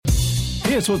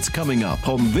Here's what's coming up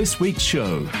on this week's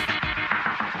show.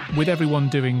 With everyone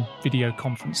doing video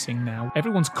conferencing now,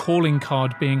 everyone's calling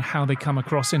card being how they come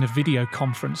across in a video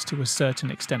conference to a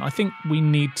certain extent. I think we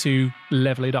need to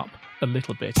level it up a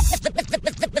little bit.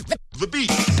 The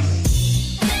Beat.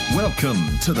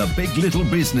 Welcome to the Big Little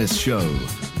Business Show,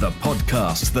 the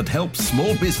podcast that helps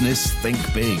small business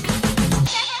think big.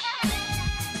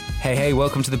 Hey,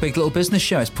 welcome to the Big Little Business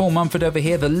Show. It's Paul Mumford over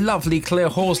here, the lovely Claire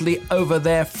Horsley over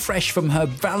there, fresh from her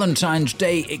Valentine's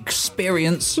Day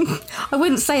experience. I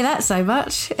wouldn't say that so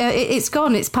much. It's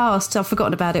gone, it's past. I've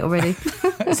forgotten about it already.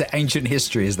 It's ancient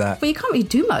history, is that? Well, you can't really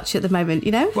do much at the moment,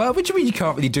 you know? Well, what do you mean you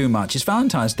can't really do much? It's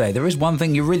Valentine's Day. There is one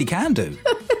thing you really can do.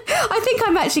 I think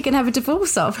I'm actually going to have a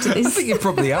divorce after this. I think you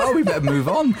probably are. We better move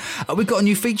on. We've got a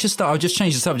new feature start. I'll just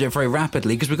change the subject very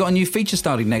rapidly because we've got a new feature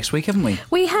starting next week, haven't we?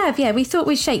 We have, yeah. We thought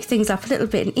we'd shake things up a little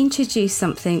bit and introduce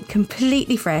something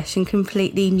completely fresh and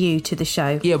completely new to the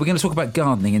show. Yeah, we're going to talk about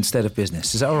gardening instead of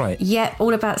business. Is that all right? Yeah,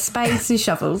 all about spades and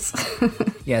shovels.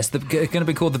 Yes, it's going to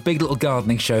be called the Big Little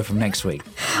Gardening Show from next week.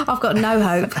 I've got no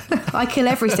hope. I kill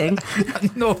everything.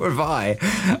 Nor have I.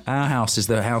 Our house is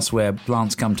the house where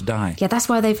plants come to die. Yeah, that's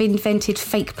why they've invented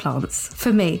fake plants,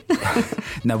 for me.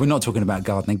 No, we're not talking about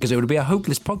gardening because it would be a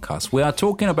hopeless podcast. We are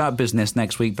talking about business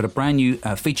next week, but a brand new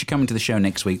feature coming to the show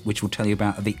next week, which we'll tell you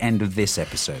about at the end of this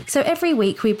episode. So every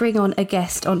week we bring on a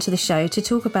guest onto the show to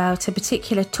talk about a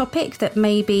particular topic that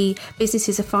maybe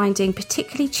businesses are finding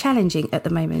particularly challenging at the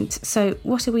moment. So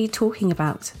what are we talking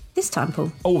about this time,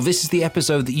 Paul? Oh, this is the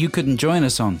episode that you couldn't join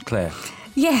us on, Claire.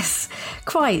 Yes,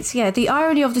 quite. Yeah, the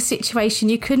irony of the situation,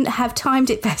 you couldn't have timed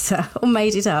it better or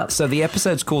made it up. So the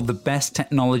episode's called The Best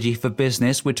Technology for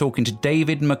Business. We're talking to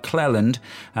David McClelland.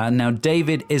 Now,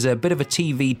 David is a bit of a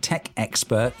TV tech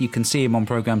expert. You can see him on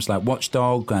programmes like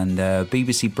Watchdog and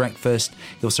BBC Breakfast.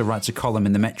 He also writes a column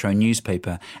in the Metro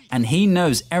newspaper. And he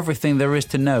knows everything there is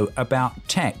to know about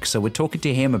tech. So we're talking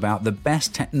to him about the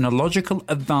best technological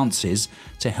advances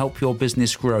to help your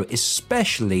business grow,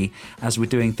 especially as we're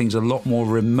doing things a lot more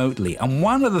remotely. And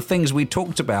one of the things we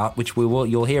talked about, which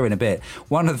you'll hear in a bit,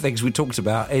 one of the things we talked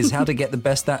about is how to get the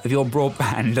best out of your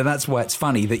broadband, and that's why it's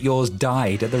funny that yours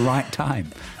died at the right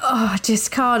time. Oh,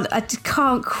 I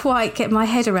can't quite get my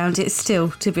head around it still,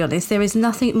 to be honest. There is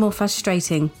nothing more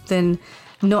frustrating than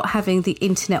not having the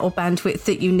internet or bandwidth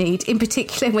that you need, in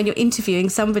particular when you're interviewing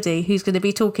somebody who's going to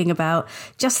be talking about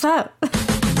just that.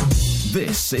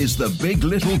 This is the Big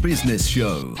Little Business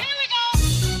Show.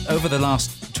 Over the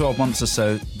last 12 months or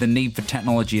so, the need for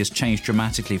technology has changed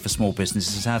dramatically for small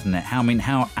businesses, hasn't it?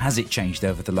 How has it changed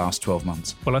over the last 12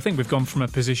 months? Well, I think we've gone from a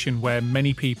position where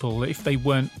many people, if they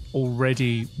weren't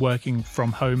already working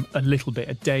from home a little bit,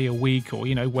 a day a week, or,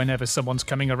 whenever someone's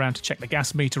coming around to check the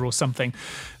gas meter or something,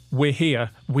 we're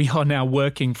here. We are now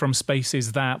working from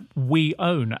spaces that we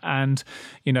own. And,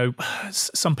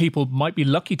 some people might be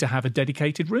lucky to have a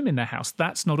dedicated room in their house.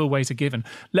 That's not always a given,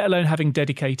 let alone having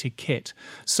dedicated kit.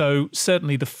 So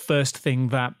certainly the first thing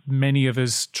that many of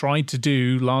us tried to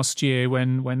do last year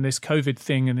when this COVID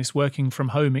thing and this working from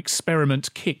home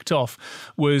experiment kicked off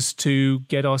was to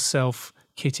get ourselves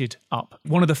kitted up.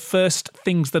 One of the first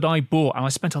things that I bought, and I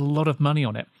spent a lot of money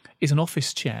on it, is an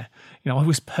office chair. I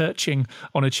was perching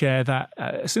on a chair that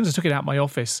as soon as I took it out of my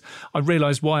office, I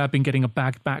realised why I'd been getting a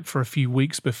bag back for a few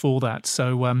weeks before that.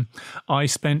 So I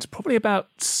spent probably about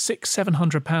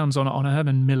 £600-700 on a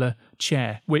Herman Miller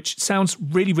chair, which sounds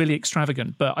really, really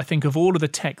extravagant. But I think of all of the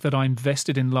tech that I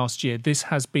invested in last year, this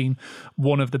has been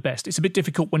one of the best. It's a bit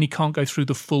difficult when you can't go through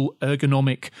the full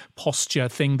ergonomic posture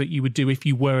thing that you would do if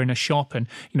you were in a shop. And,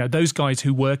 those guys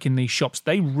who work in these shops,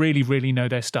 they really, really know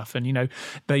their stuff. And,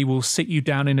 they will sit you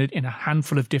down in a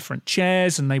handful of different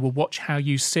chairs, and they will watch how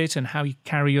you sit and how you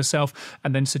carry yourself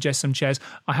and then suggest some chairs.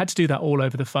 I had to do that all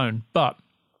over the phone, but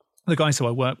the guys who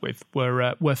I work with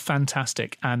were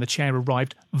fantastic, and the chair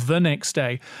arrived the next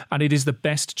day, and it is the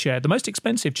best chair, the most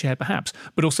expensive chair perhaps,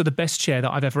 but also the best chair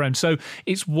that I've ever owned. So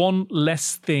it's one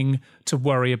less thing to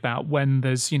worry about when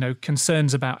there's,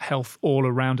 concerns about health all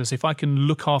around us. If I can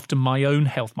look after my own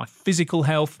health, my physical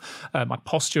health, my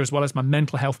posture, as well as my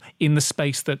mental health in the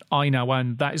space that I now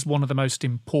own, that is one of the most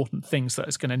important things that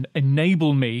is going to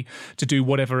enable me to do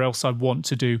whatever else I want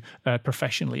to do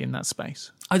professionally in that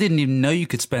space. I didn't even know you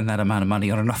could spend that amount of money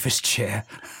on an office chair.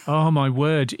 Oh, my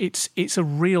word. It's a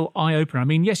real eye-opener. I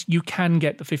mean, yes, you can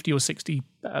get the £50 or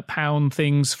 £60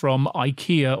 things from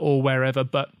IKEA or wherever,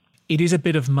 but it is a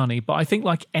bit of money, but I think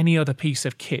like any other piece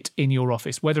of kit in your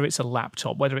office, whether it's a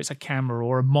laptop, whether it's a camera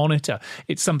or a monitor,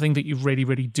 it's something that you really,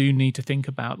 really do need to think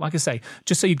about. Like I say,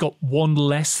 just so you've got one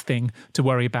less thing to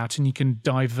worry about and you can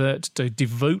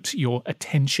devote your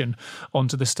attention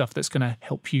onto the stuff that's going to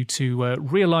help you to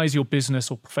realize your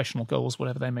business or professional goals,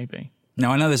 whatever they may be.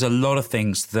 Now, I know there's a lot of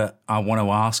things that I want to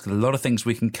ask, a lot of things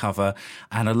we can cover,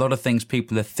 and a lot of things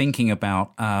people are thinking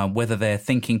about, whether they're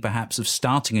thinking perhaps of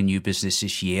starting a new business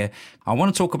this year. I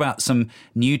want to talk about some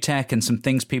new tech and some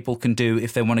things people can do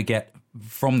if they want to get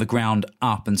from the ground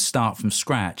up and start from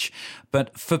scratch.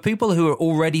 But for people who are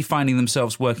already finding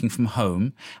themselves working from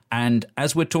home, and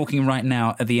as we're talking right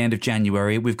now at the end of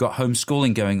January, we've got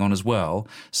homeschooling going on as well.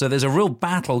 So there's a real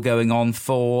battle going on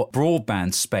for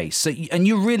broadband space. So, and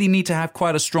you really need to have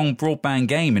quite a strong broadband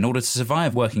game in order to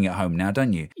survive working at home now,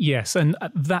 don't you? Yes, and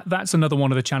that's another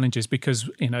one of the challenges because,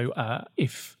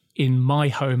 if in my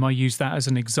home, I use that as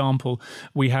an example.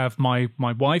 We have my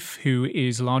wife who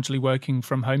is largely working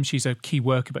from home. She's a key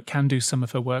worker but can do some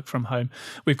of her work from home.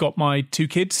 We've got my 2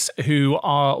 kids who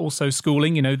are also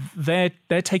schooling. They're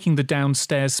taking the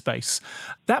downstairs space.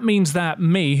 That means that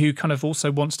me, who kind of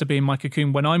also wants to be in my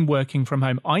cocoon when I'm working from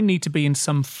home, I need to be in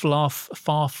some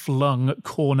far-flung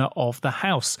corner of the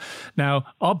house. Now,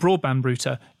 our broadband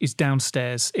router is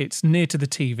downstairs. It's near to the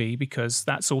TV because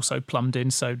that's also plumbed in,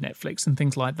 so Netflix and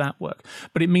things like that work.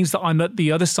 But it means that I'm at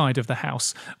the other side of the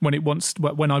house when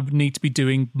I need to be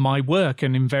doing my work,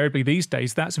 and invariably these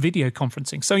days that's video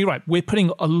conferencing. So you're right, we're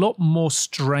putting a lot more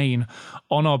strain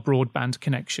on our broadband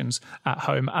connections at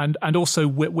home, and also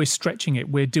we're stretching it.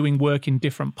 We're doing work in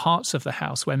different parts of the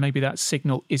house where maybe that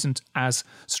signal isn't as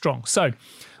strong. So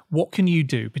what can you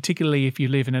do, particularly if you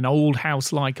live in an old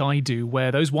house like I do,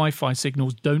 where those Wi-Fi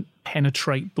signals don't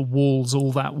penetrate the walls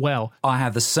all that well? I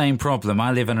have the same problem.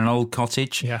 I live in an old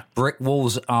cottage. Yeah. Brick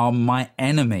walls are my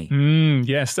enemy.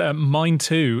 Yes, mine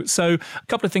too. So a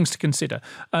couple of things to consider.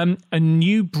 A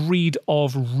new breed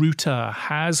of router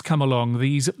has come along,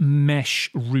 these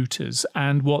mesh routers.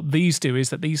 And what these do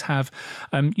is that these have,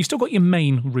 you've still got your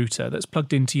main router that's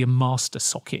plugged into your master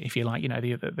socket, if you like,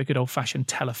 the good old-fashioned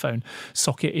telephone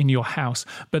socket in your house.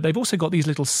 But they've also got these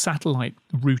little satellite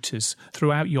routers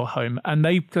throughout your home. And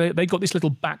they've got this little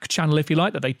back channel, if you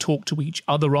like, that they talk to each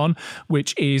other on,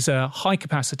 which is high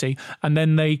capacity. And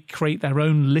then they create their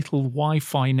own little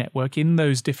Wi-Fi network in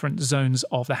those different zones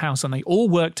of the house. And they all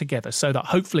work together so that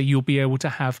hopefully you'll be able to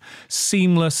have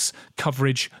seamless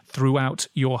coverage throughout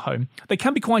your home. They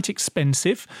can be quite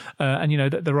expensive. And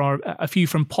that there are a few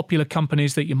from popular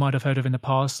companies that you might have heard of in the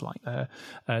past, like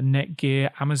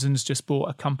Netgear. Amazon's just bought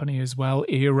a company as well,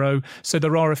 Eero. So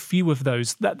there are a few of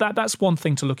those. That's one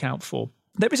thing to look out for.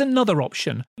 There is another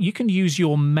option. You can use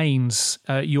your mains,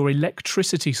 your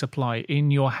electricity supply in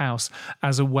your house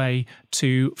as a way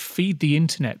to feed the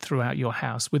internet throughout your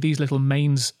house with these little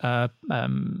mains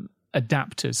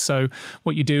adapters. So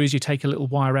what you do is you take a little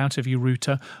wire out of your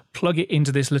router, plug it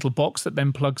into this little box that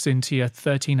then plugs into your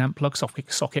 13 amp plug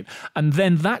socket, and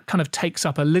then that kind of takes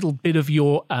up a little bit of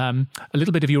your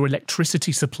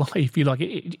electricity supply, if you like.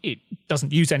 It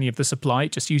doesn't use any of the supply;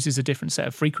 it just uses a different set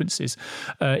of frequencies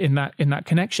in that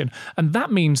connection. And that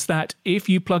means that if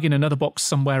you plug in another box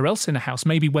somewhere else in a house,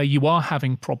 maybe where you are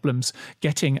having problems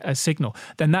getting a signal,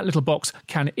 then that little box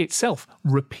can itself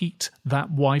repeat that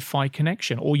Wi-Fi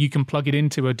connection, or you can plug it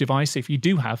into a device if you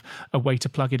do have a way to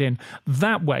plug it in.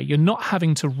 That way, you're not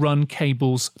having to run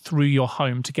cables through your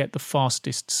home to get the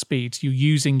fastest speeds. You're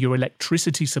using your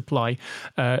electricity supply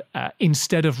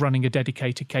instead of running a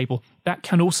dedicated cable. That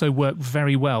can also work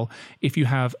very well if you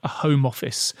have a home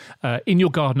office in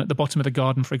your garden, at the bottom of the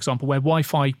garden, for example, where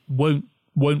Wi-Fi won't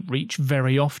reach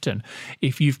very often.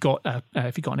 If you've got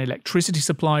an electricity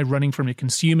supply running from your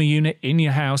consumer unit in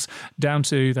your house down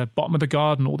to the bottom of the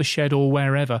garden or the shed or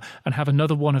wherever, and have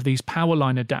another one of these power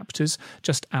line adapters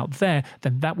just out there,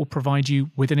 then that will provide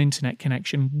you with an internet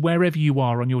connection wherever you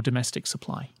are on your domestic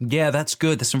supply. Yeah, that's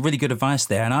good. There's some really good advice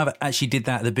there. And I've actually did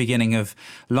that at the beginning of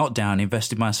lockdown,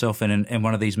 invested myself in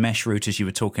one of these mesh routers you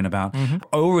were talking about. Mm-hmm.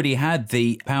 I already had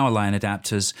the power line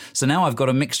adapters, so now I've got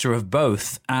a mixture of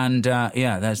both. And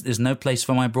there's no place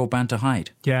for my broadband to hide.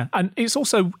 Yeah, and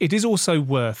it is also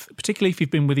worth, particularly if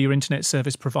you've been with your internet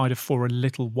service provider for a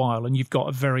little while and you've got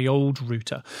a very old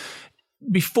router,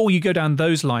 before you go down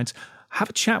those lines, have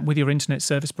a chat with your internet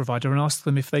service provider and ask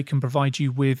them if they can provide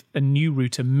you with a new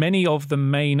router. Many of the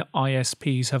main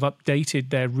ISPs have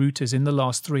updated their routers in the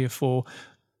last 2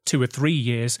 or 3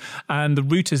 years, and the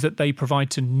routers that they provide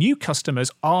to new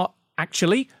customers are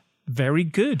actually very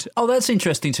good. Oh, that's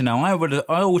interesting to know.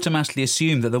 I automatically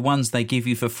assume that the ones they give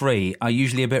you for free are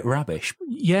usually a bit rubbish.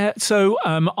 Yeah, so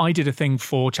I did a thing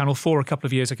for Channel 4 a couple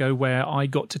of years ago where I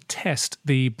got to test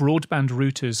the broadband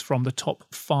routers from the top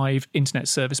 5 internet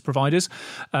service providers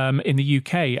in the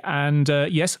UK. And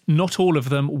yes, not all of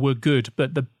them were good,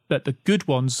 but the good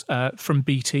ones from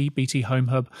BT Home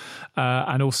Hub,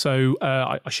 and also,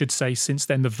 I should say, since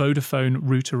then, the Vodafone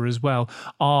router as well,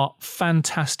 are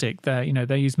fantastic.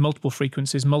 They use multiple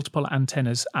frequencies, multiple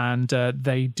antennas, and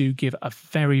they do give a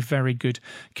very, very good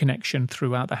connection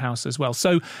throughout the house as well.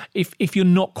 So if you're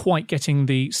not quite getting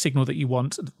the signal that you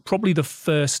want, probably the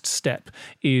first step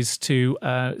is to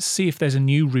see if there's a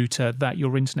new router that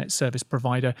your internet service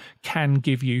provider can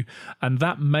give you, and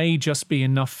that may just be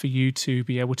enough for you to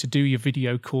be able to do your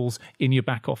video calls in your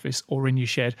back office or in your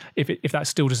shed. If that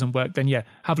still doesn't work, then yeah,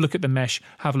 have a look at the mesh,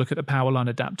 have a look at the power line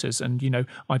adapters, and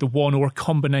either one or a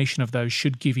combination of those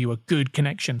should give you a good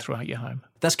connection throughout your home.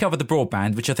 That's covered the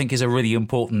broadband, which I think is a really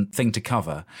important thing to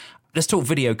cover. Let's talk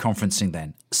video conferencing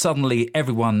then. Suddenly,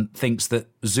 everyone thinks that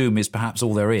Zoom is perhaps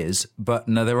all there is, but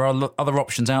no, there are other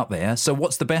options out there. So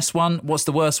what's the best one? What's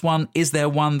the worst one? Is there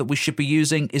one that we should be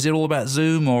using? Is it all about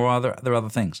Zoom, or are there other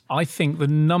things? I think the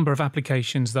number of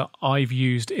applications that I've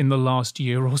used in the last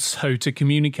year or so to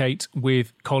communicate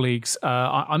with colleagues,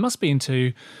 I must be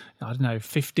into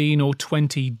 15 or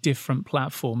 20 different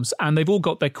platforms, and they've all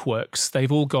got their quirks.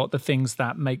 They've all got the things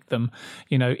that make them,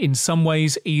 in some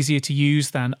ways easier to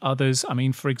use than others. I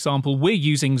mean, for example, we're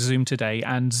using Zoom today,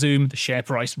 and Zoom, the share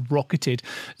price rocketed.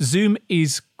 Zoom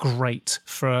is great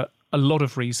for a lot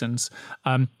of reasons.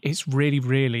 It's really,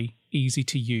 really easy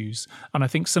to use. And I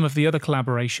think some of the other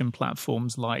collaboration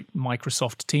platforms like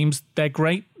Microsoft Teams, they're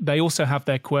great. They also have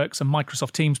their quirks. And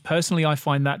Microsoft Teams, personally, I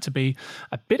find that to be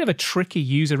a bit of a tricky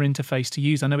user interface to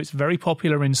use. I know it's very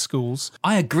popular in schools.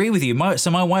 I agree with you. My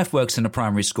wife works in a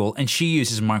primary school and she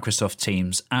uses Microsoft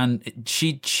Teams, and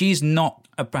she's not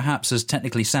perhaps as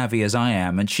technically savvy as I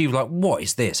am, and she was like, what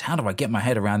is this? How do I get my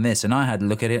head around this? And I had to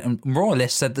look at it and more or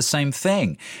less said the same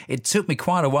thing. It took me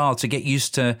quite a while to get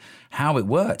used to how it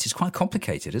worked. It's quite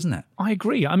complicated, isn't it? I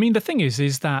agree. I mean, the thing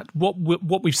is that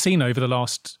what we've seen over the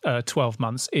last 12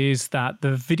 months is that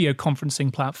the video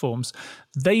conferencing platforms,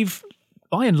 they've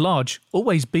by and large,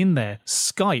 always been there.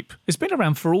 Skype has been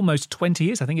around for almost 20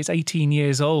 years. I think it's 18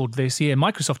 years old this year.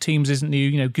 Microsoft Teams isn't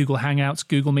new, Google Hangouts,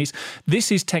 Google Meets. This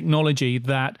is technology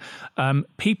that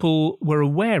people were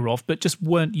aware of but just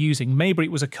weren't using. Maybe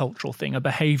it was a cultural thing, a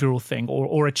behavioral thing,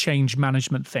 or a change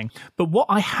management thing. But what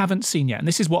I haven't seen yet, and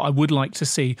this is what I would like to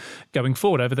see going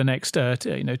forward over the next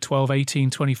 12,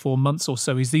 18, 24 months or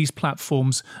so, is these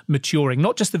platforms maturing.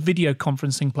 Not just the video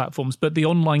conferencing platforms, but the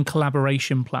online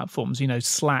collaboration platforms.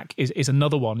 Slack is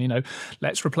another one.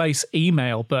 Let's replace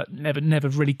email, but never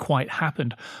really quite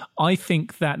happened. I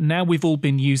think that now we've all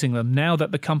been using them, now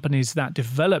that the companies that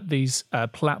develop these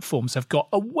platforms have got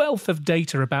a wealth of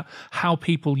data about how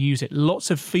people use it, lots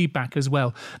of feedback as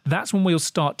well, that's when we'll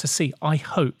start to see, I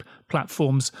hope,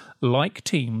 platforms like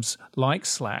Teams, like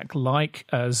Slack, like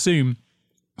Zoom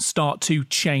start to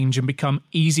change and become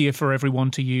easier for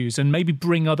everyone to use, and maybe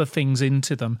bring other things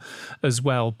into them as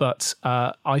well. But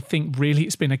I think really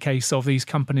it's been a case of these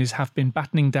companies have been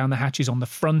battening down the hatches on the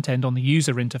front end, on the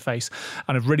user interface,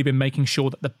 and have really been making sure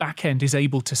that the back end is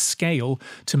able to scale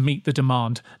to meet the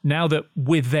demand. Now that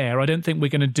we're there, I don't think we're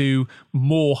going to do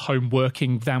more home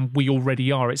working than we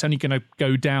already are. It's only going to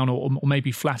go down or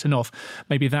maybe flatten off.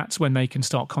 Maybe that's when they can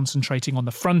start concentrating on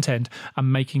the front end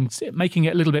and making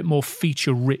it a little bit more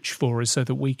feature rich for us, so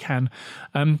that we can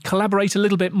collaborate a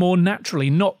little bit more naturally,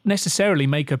 not necessarily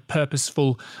make a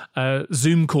purposeful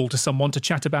Zoom call to someone to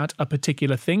chat about a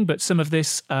particular thing, but some of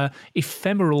this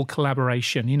ephemeral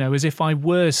collaboration, as if I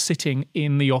were sitting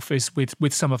in the office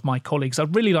with some of my colleagues.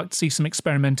 I'd really like to see some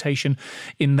experimentation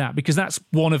in that, because that's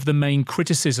one of the main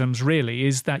criticisms, really,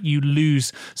 is that you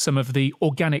lose some of the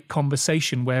organic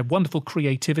conversation where wonderful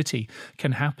creativity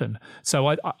can happen. So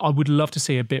I would love to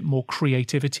see a bit more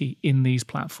creativity in these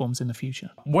platforms in the future.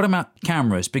 What about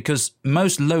cameras? Because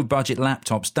most low-budget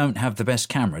laptops don't have the best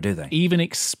camera, do they? Even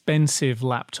expensive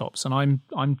laptops, and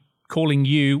I'm calling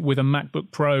you with a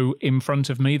MacBook Pro in front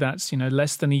of me that's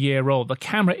less than a year old. The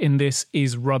camera in this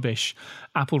is rubbish.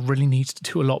 Apple really needs to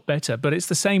do a lot better, but it's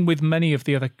the same with many of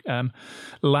the other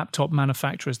laptop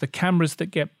manufacturers. The cameras that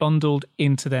get bundled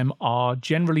into them are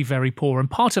generally very poor, and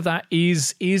part of that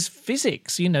is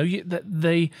physics.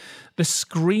 The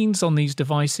screens on these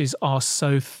devices are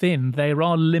so thin. There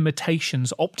are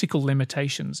limitations, optical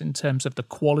limitations, in terms of the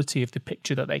quality of the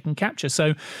picture that they can capture.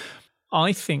 So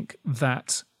I think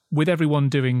that with everyone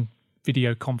doing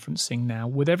video conferencing now,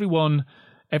 with everyone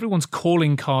everyone's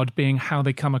calling card being how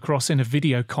they come across in a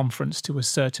video conference to a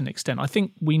certain extent. I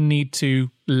think we need to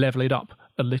level it up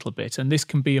a little bit, and this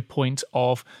can be a point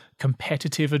of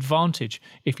competitive advantage,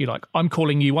 if you like. I'm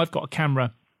calling you, I've got a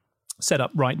camera set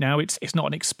up right now. It's not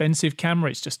an expensive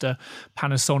camera. It's just a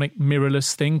Panasonic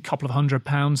mirrorless thing, couple of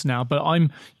 £100 now. But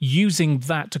I'm using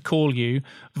that to call you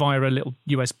via a little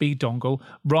USB dongle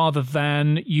rather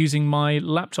than using my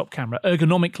laptop camera.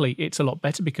 Ergonomically, it's a lot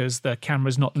better because the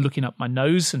camera's not looking up my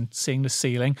nose and seeing the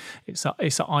ceiling. It's at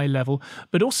eye level.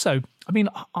 But also, I mean,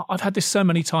 I've had this so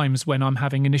many times when I'm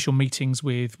having initial meetings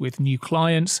with new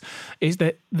clients, is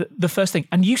that the first thing,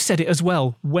 and you said it as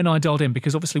well when I dialed in,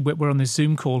 because obviously we're on this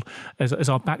Zoom call as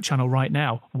our back channel right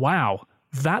now. Wow,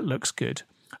 that looks good.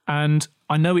 And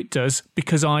I know it does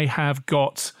because I have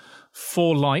got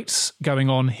 4 lights going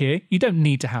on here. You don't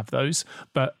need to have those,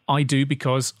 but I do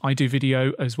because I do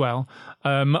video as well.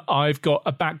 I've got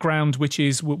a background which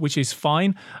is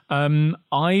fine.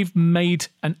 I've made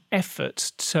an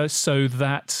effort so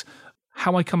that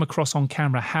how I come across on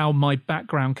camera, how my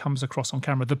background comes across on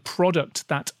camera, the product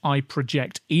that I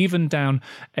project, even down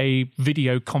a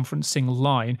video conferencing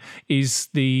line, is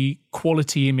the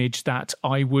quality image that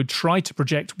I would try to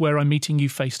project where I'm meeting you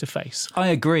face to face. I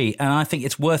agree, and I think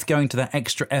it's worth going to that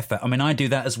extra effort. I mean, I do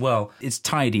that as well. It's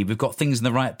tidy, we've got things in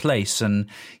the right place, and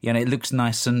it looks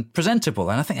nice and presentable,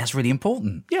 and I think that's really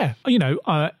important. Yeah,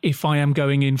 if I am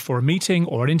going in for a meeting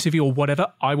or an interview or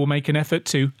whatever, I will make an effort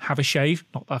to have a shave.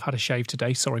 Not that I've had a shave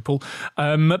today, sorry, Paul,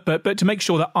 but to make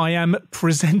sure that I am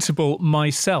presentable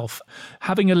myself.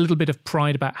 Having a little bit of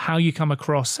pride about how you come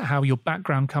across, how your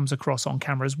background comes across on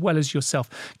camera, as well as yourself,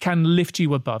 can lift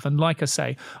you above. And like I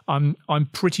say, I'm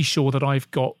pretty sure that I've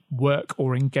got work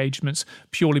or engagements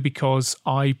purely because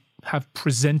I have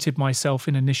presented myself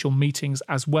in initial meetings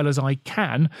as well as I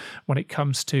can when it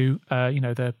comes to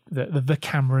the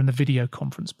camera and the video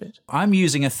conference bit. I'm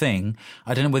using a thing,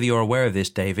 I don't know whether you're aware of this,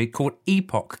 David, called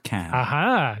Epoch Cam.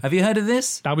 Aha! Have you heard of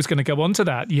this? I was going to go on to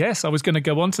that. Yes, I was going to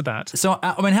go on to that. So,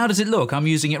 I mean, how does it look? I'm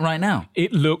using it right now.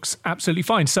 It looks absolutely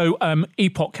fine. So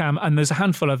Epoch Cam, and there's a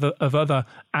handful of other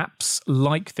apps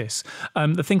like this.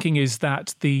 The thinking is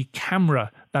that the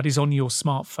camera that is on your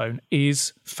smartphone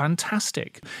is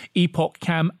fantastic. Epoch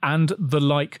Cam and the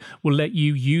like will let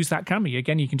you use that camera.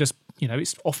 Again, you can just,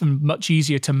 it's often much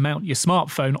easier to mount your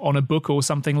smartphone on a book or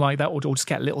something like that, or just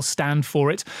get a little stand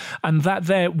for it. And that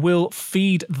there will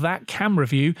feed that camera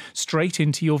view straight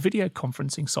into your video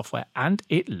conferencing software. And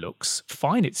it looks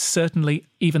fine. It's certainly,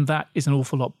 even that is an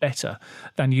awful lot better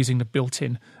than using the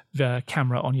built-in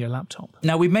camera on your laptop.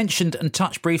 Now, we mentioned and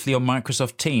touched briefly on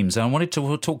Microsoft Teams, and I wanted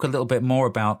to talk a little bit more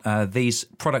about these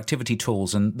productivity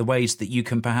tools and the ways that you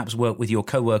can perhaps work with your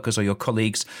co-workers or your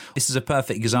colleagues. This is a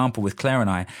perfect example with Claire and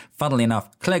I. Funnily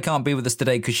enough, Claire can't be with us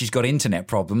today because she's got internet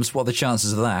problems. What are the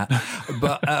chances of that?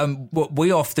 But we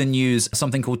often use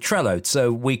something called Trello,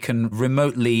 so we can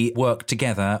remotely work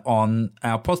together on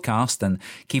our podcast and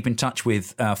keep in touch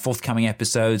with forthcoming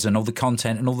episodes and all the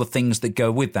content and all the things that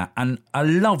go with that. And I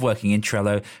love working in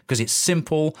Trello because it's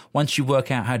simple. Once you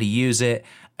work out how to use it,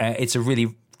 it's a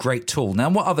really great tool. Now,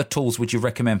 what other tools would you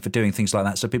recommend for doing things like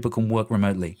that so people can work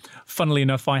remotely? Funnily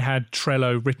enough, I had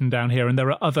Trello written down here, and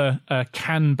there are other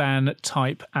Kanban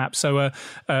type apps. So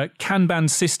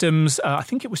Kanban systems, I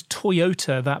think it was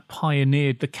Toyota that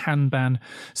pioneered the Kanban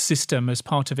system as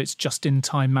part of its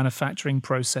just-in-time manufacturing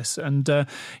process. And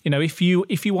if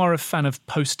you are a fan of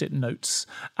Post-it notes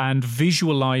and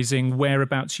visualizing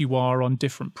whereabouts you are on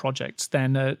different projects,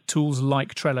 then tools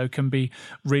like Trello can be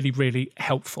really, really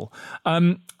helpful.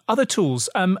 Other tools,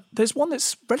 there's one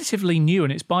that's relatively new,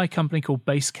 and it's by a company called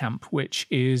Basecamp, which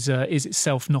is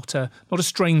itself not a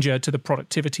stranger to the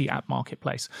productivity app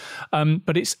marketplace,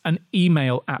 but it's an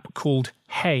email app called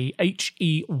Hey,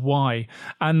 H-E-Y.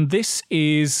 And this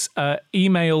is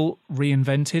email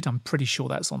reinvented. I'm pretty sure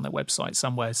that's on their website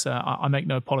somewhere, so I make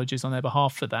no apologies on their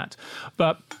behalf for that.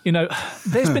 But,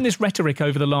 there's been this rhetoric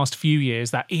over the last few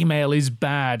years that email is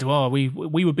bad. Well, we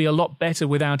would be a lot better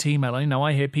without email.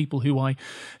 I hear people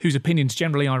whose opinions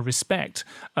generally I respect,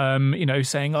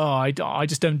 saying, I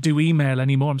just don't do email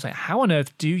anymore. I'm saying, how on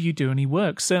earth do you do any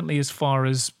work? Certainly as far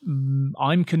as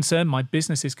I'm concerned, my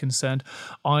business is concerned,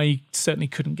 I certainly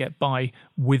couldn't get by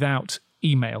without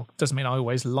email. Doesn't mean I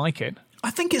always like it. I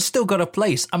think it's still got a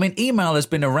place. I mean, email has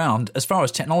been around, as far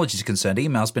as technology is concerned,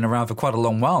 email's been around for quite a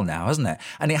long while now, hasn't it?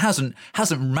 And it hasn't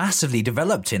massively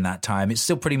developed in that time. It's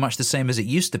still pretty much the same as it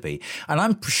used to be. And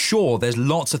I'm sure there's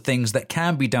lots of things that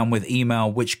can be done with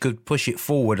email which could push it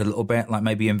forward a little bit, like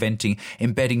maybe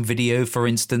embedding video, for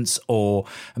instance, or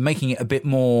making it a bit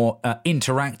more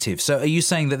interactive. So are you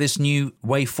saying that this new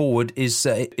way forward is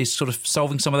sort of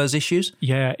solving some of those issues?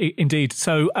 Yeah, indeed.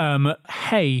 So,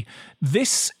 Hey,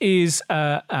 this is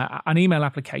an email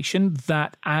application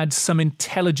that adds some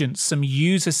intelligence, some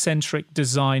user-centric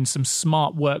design, some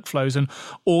smart workflows and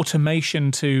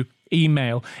automation to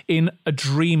email in a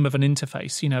dream of an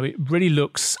interface. You know, it really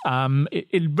looks it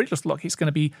really looks like it's going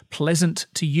to be pleasant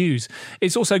to use.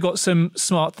 It's also got some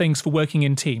smart things for working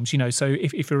in teams. You know, so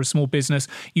if you're a small business,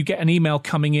 you get an email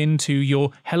coming into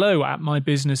your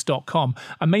hello@mybusiness.com,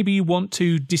 and maybe you want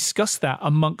to discuss that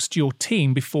amongst your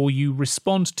team before you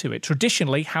respond to it.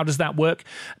 Traditionally, how does that work?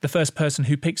 The first person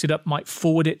who picks it up might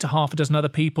forward it to half a dozen other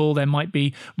people. There might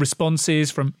be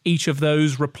responses from each of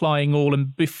those replying all,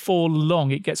 and before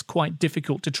long it gets quite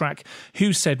difficult to track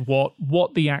who said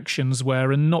what the actions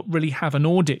were, and not really have an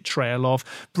audit trail of,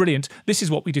 brilliant, this is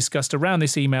what we discussed around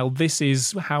this email, this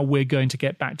is how we're going to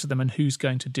get back to them and who's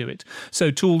going to do it.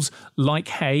 So tools like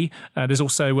Hey, there's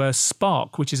also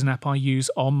Spark, which is an app I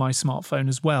use on my smartphone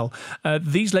as well.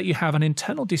 These let you have an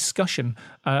internal discussion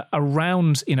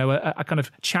around, you know, a kind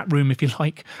of chat room, if you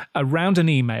like, around an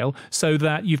email, so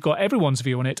that you've got everyone's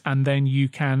view on it, and then you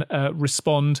can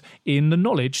respond in the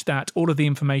knowledge that all of the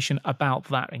information about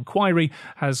that inquiry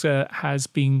has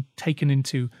been taken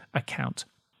into account.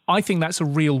 I think that's a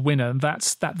real winner.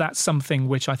 That's something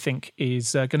which I think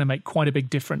is going to make quite a big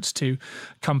difference to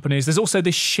companies. There's also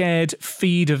this shared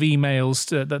feed of emails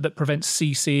that prevents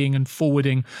CCing and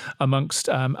forwarding amongst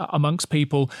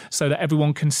people, so that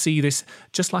everyone can see this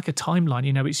just like a timeline.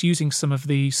 You know, it's using some of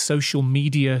the social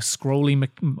media scrolling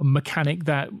mechanic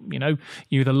that, you know,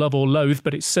 you either love or loathe,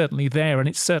 but it's certainly there and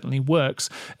it certainly works,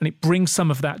 and it brings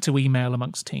some of that to email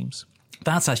amongst teams.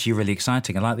 That's actually really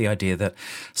exciting. I like the idea that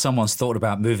someone's thought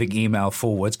about moving email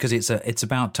forwards, because it's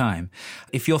about time.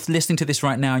 If you're listening to this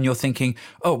right now and you're thinking,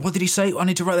 oh, what did he say? I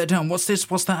need to write that down. What's this?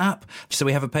 What's that app? So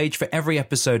we have a page for every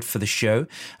episode for the show.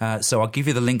 So I'll give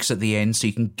you the links at the end, so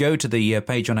you can go to the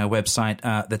page on our website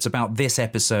that's about this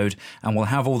episode, and we'll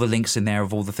have all the links in there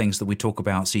of all the things that we talk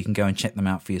about, so you can go and check them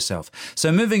out for yourself.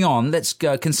 So moving on, let's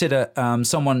consider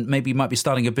someone maybe might be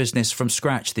starting a business from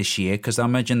scratch this year, because I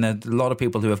imagine that a lot of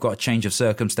people who have got a change of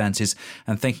circumstances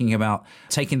and thinking about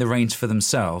taking the reins for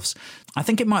themselves. I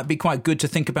think it might be quite good to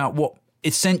think about what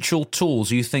essential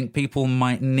tools you think people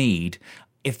might need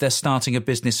if they're starting a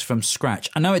business from scratch.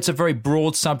 I know it's a very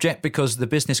broad subject because the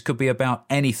business could be about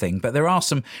anything, but there are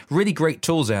some really great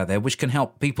tools out there which can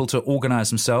help people to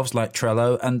organize themselves, like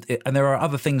Trello, and there are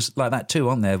other things like that too,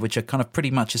 aren't there, which are kind of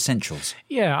pretty much essentials.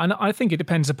 Yeah, and I think it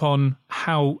depends upon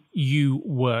how you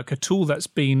work. A tool that's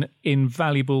been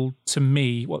invaluable to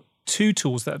me, two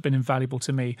tools that have been invaluable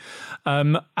to me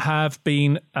have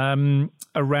been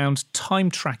around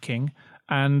time tracking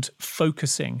and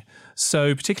focusing.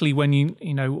 So particularly when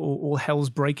you know all hell's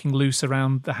breaking loose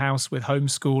around the house with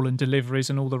homeschool and deliveries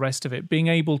and all the rest of it, being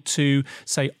able to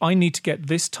say, I need to get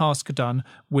this task done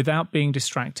without being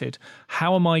distracted.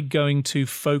 How am I going to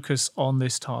focus on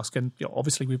this task? And you know,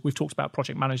 obviously we've talked about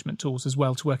project management tools as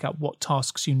well to work out what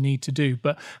tasks you need to do.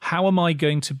 But how am I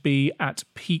going to be at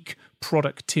peak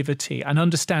productivity and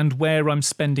understand where I'm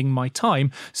spending my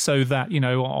time, so that, you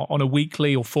know, on a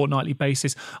weekly or fortnightly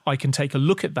basis, I can take a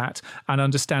look at that and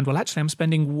understand, well, actually I'm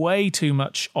spending way too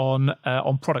much on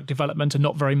product development and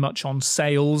not very much on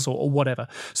sales or whatever.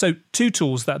 So two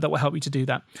tools that will help you to do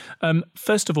that.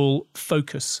 First of all,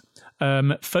 Focus.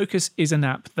 Focus is an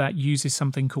app that uses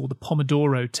something called the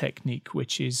Pomodoro technique,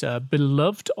 which is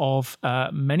beloved of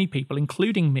many people,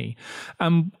 including me.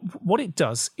 What it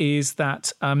does is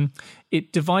that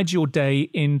it divides your day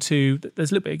into,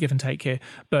 there's a little bit of give and take here,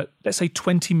 but let's say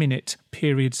 20-minute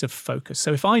periods of focus.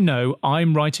 So if I know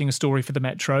I'm writing a story for the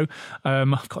Metro,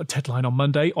 I've got a deadline on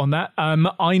Monday on that,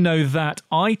 I know that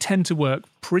I tend to work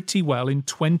pretty well in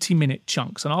 20-minute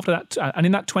chunks. And after that, and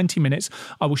in that 20 minutes,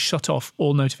 I will shut off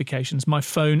all notifications. My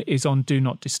phone is on Do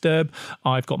Not Disturb.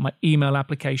 I've got my email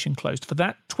application closed. For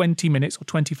that 20 minutes or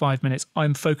 25 minutes,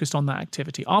 I'm focused on that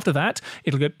activity. After that,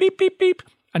 it'll go beep, beep, beep.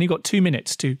 and you've got 2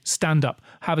 minutes to stand up,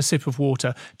 have a sip of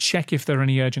water, check if there are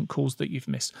any urgent calls that you've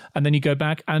missed. And then you go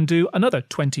back and do another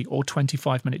 20 or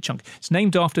 25-minute chunk. It's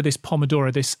named after this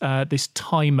Pomodoro, this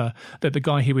timer that the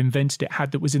guy who invented it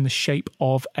had that was in the shape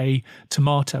of a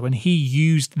tomato. And he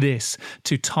used this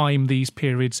to time these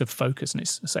periods of focus. And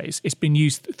it's been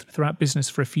used throughout business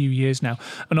for a few years now.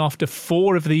 And after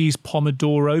 4 of these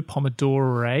Pomodori,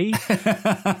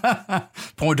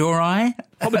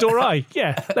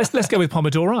 yeah. Let's go with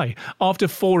Pomodori. After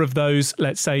 4 of those,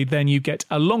 let's say, then you get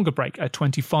a longer break, a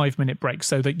 25-minute break,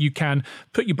 so that you can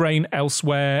put your brain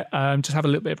elsewhere, just have a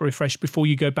little bit of a refresh before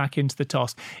you go back into the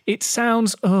task. It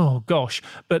sounds, oh gosh,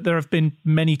 but there have been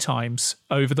many times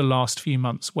over the last few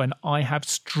months when I have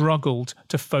struggled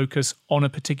to focus on a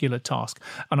particular task.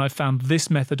 And I found this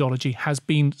methodology has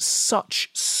been such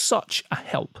a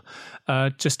help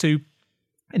just to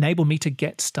enable me to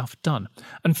get stuff done.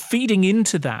 And feeding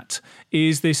into that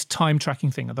is this time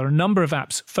tracking thing. There are a number of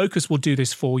apps. Focus will do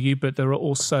this for you, but there are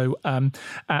also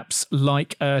apps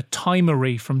like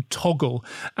Timery from Toggle.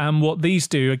 And what these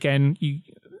do, again,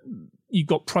 you've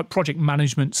got project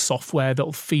management software that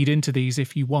will feed into these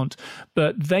if you want,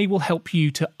 but they will help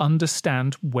you to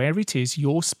understand where it is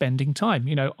you're spending time.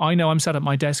 I know I'm sat at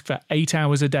my desk for 8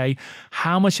 hours a day.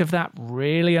 How much of that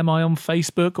really am I on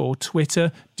Facebook or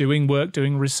Twitter doing work,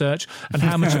 doing research? And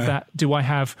how much of that do I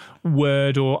have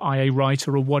Word or IA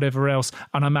Writer or whatever else,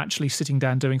 and I'm actually sitting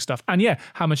down doing stuff? And yeah,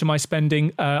 how much am I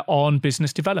spending on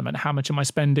business development? How much am I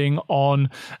spending on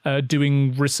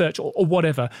doing research or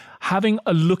whatever? Having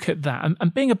a look at that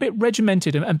and being a bit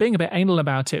regimented and being a bit anal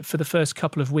about it for the first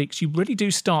couple of weeks, you really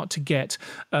do start to get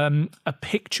a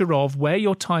picture of where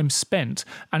your time's spent,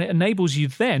 and it enables you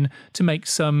then to make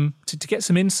to get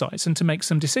some insights and to make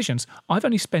some decisions. I've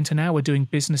only spent an hour doing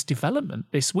business development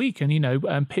this week,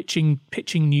 and pitching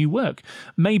new work.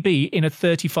 Maybe in a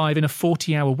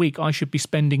 40-hour week, I should be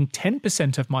spending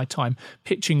 10% of my time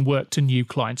pitching work to new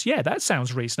clients. Yeah, that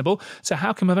sounds reasonable. So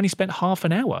how come I've only spent half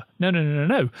an hour?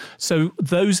 No. So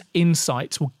those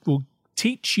insights will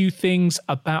teach you things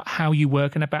about how you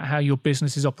work and about how your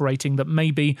business is operating that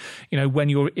maybe, when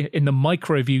you're in the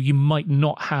micro view, you might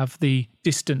not have the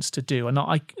distance to do. And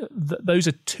those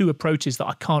are 2 approaches that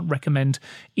I can't recommend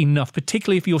enough,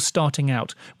 particularly if you're starting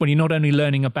out, when you're not only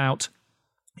learning about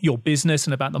your business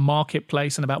and about the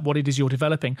marketplace and about what it is you're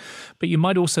developing, but you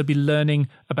might also be learning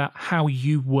about how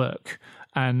you work.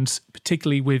 And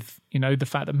particularly with, the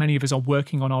fact that many of us are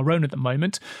working on our own at the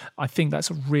moment, I think that's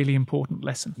a really important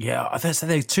lesson. Yeah,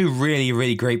 they're 2 really,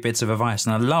 really great bits of advice.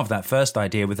 And I love that first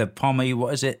idea with the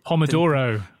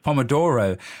Pomodoro.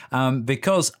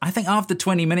 Because I think after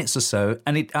 20 minutes or so,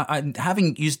 and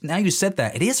now you said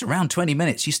that, it is around 20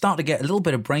 minutes, you start to get a little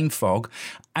bit of brain fog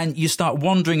and you start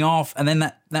wandering off, and then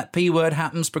that P word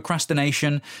happens,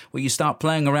 procrastination, where you start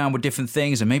playing around with different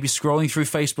things and maybe scrolling through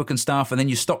Facebook and stuff, and then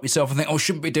you stop yourself and think, oh,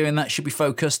 shouldn't be doing that, should be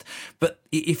focused. But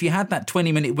if you had that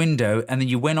 20-minute window and then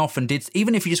you went off and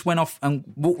even if you just went off and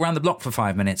walked around the block for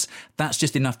 5 minutes, that's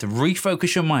just enough to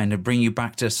refocus your mind and bring you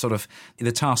back to sort of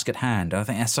the task at hand. I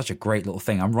think that's such a great little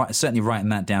thing. I'm certainly writing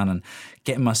that down and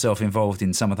getting myself involved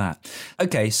in some of that.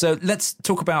 Okay, so let's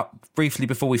talk about briefly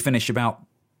before we finish about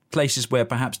places where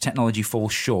perhaps technology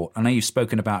falls short. I know you've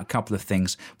spoken about a couple of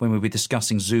things when we were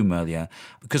discussing Zoom earlier,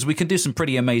 because we can do some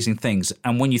pretty amazing things.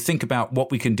 And when you think about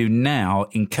what we can do now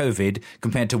in COVID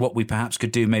compared to what we perhaps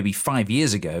could do maybe 5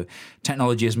 years ago,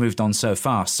 technology has moved on so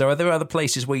fast. So are there other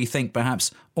places where you think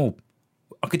perhaps, oh,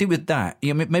 I could do with that?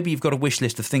 Maybe you've got a wish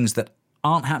list of things that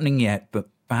aren't happening yet, but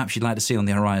perhaps you'd like to see on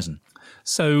the horizon.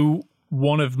 So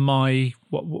one of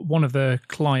the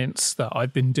clients that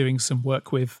I've been doing some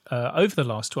work with over the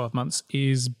last 12 months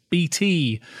is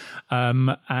BT,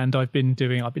 and I've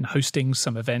been hosting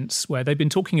some events where they've been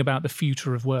talking about the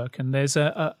future of work. And there's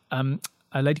a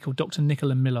lady called Dr.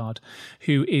 Nicola Millard,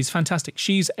 who is fantastic.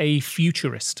 She's a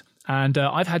futurist, and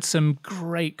I've had some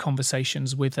great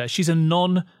conversations with her. She's a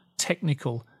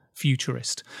non-technical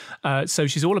futurist. So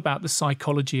she's all about the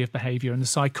psychology of behavior and the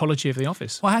psychology of the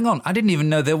office. Well, hang on. I didn't even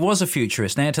know there was a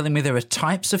futurist. Now you're telling me there are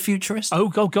types of futurists? Oh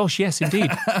gosh, yes,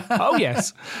 indeed. Oh,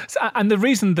 yes. And the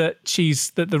reason that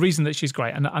she's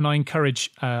great, and I encourage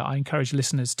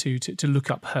listeners to look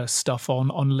up her stuff on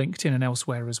LinkedIn and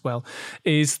elsewhere as well,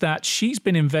 is that she's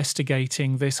been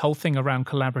investigating this whole thing around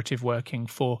collaborative working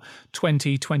for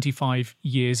 20, 25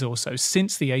 years or so,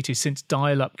 since the 80s, since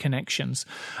dial-up connections.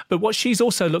 But what she's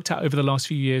also looked at over the last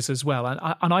few years as well, and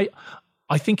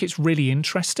I think it's really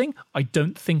interesting, I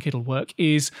don't think it'll work,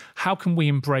 is how can we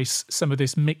embrace some of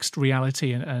this mixed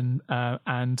reality and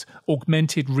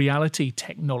augmented reality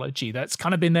technology that's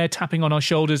kind of been there tapping on our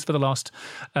shoulders for the last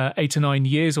 8 to 9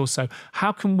 years or so.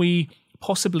 How can we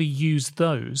possibly use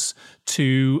those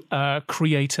to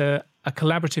create a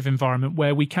collaborative environment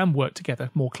where we can work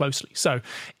together more closely. So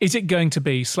is it going to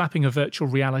be slapping a virtual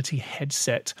reality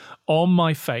headset on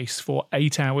my face for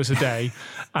 8 hours a day?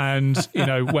 And,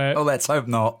 where... Oh, let's hope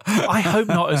not. I hope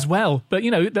not as well. But,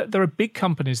 there are big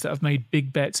companies that have made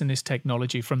big bets in this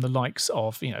technology, from the likes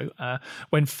of,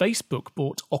 when Facebook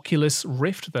bought Oculus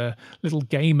Rift, the little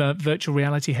gamer virtual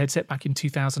reality headset back in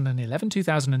 2011,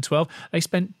 2012, they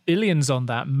spent billions on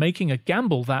that, making a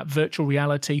gamble that virtual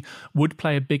reality would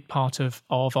play a big part of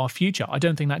our future. I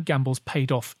don't think that gamble's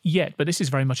paid off yet, but this is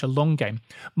very much a long game.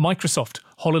 Microsoft,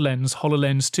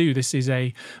 HoloLens 2, this is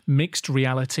a mixed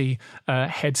reality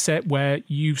headset where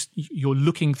you're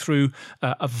looking through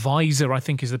a visor, I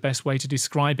think is the best way to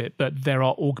describe it, but there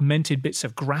are augmented bits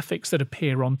of graphics that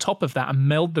appear on top of that and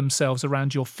meld themselves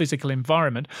around your physical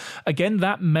environment. Again,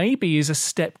 that maybe is a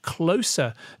step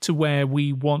closer to where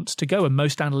we want to go, and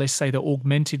most analysts say that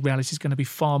augmented reality is going to be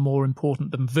far more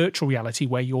important than virtual reality,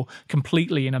 where you're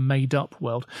completely in a made-up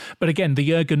world. But again, the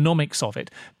ergonomics of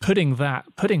it, putting that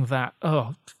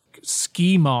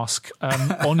ski mask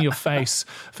on your face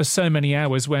for so many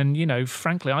hours when,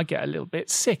 frankly, I get a little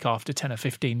bit sick after 10 or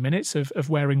 15 minutes of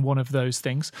wearing one of those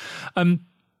things.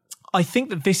 I think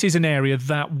that this is an area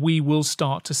that we will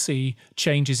start to see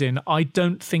changes in. I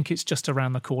don't think it's just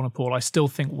around the corner, Paul. I still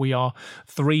think we are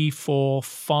 3, 4,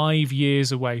 5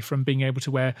 years away from being able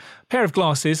to wear a pair of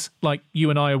glasses like you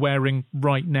and I are wearing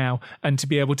right now, and to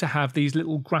be able to have these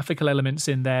little graphical elements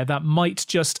in there that might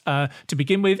just, to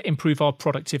begin with, improve our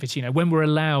productivity. When we're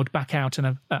allowed back out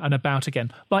and about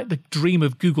again, like the dream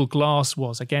of Google Glass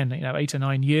was, again, 8 or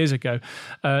 9 years ago,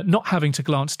 not having to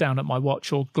glance down at my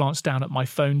watch or glance down at my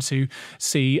phone to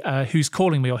see who's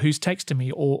calling me or who's texting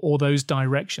me or those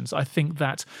directions. I think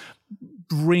that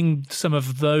bring some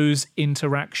of those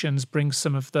interactions, bring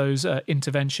some of those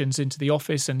interventions into the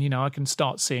office, and I can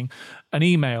start seeing an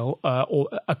email or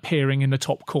appearing in the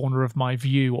top corner of my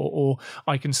view, or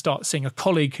I can start seeing a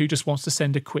colleague who just wants to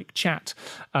send a quick chat.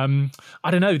 I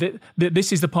don't know,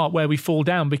 this is the part where we fall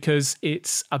down, because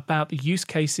it's about the use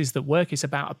cases that work. It's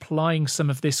about applying some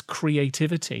of this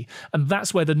creativity, and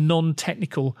that's where the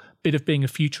non-technical bit of being a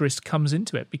futurist comes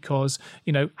into it, because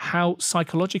how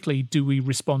psychologically do we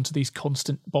respond to these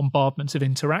constant bombardments of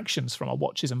interactions from our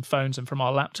watches and phones and from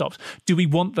our laptops? Do we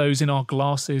want those in our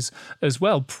glasses as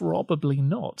well? Probably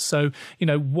not. So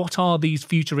what are these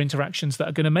future interactions that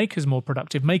are going to make us more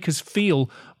productive, make us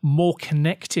feel more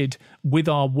connected with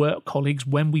our work colleagues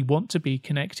when we want to be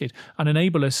connected, and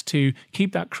enable us to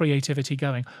keep that creativity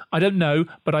going? I don't know,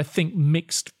 but I think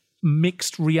mixed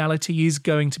reality is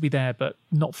going to be there, but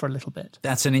not for a little bit.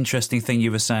 That's an interesting thing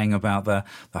you were saying about the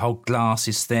whole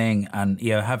glasses thing, and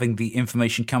having the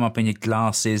information come up in your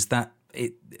glasses. That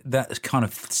kind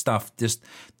of stuff just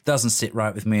doesn't sit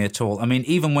right with me at all. I mean,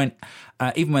 even when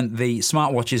the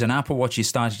smartwatches and Apple Watches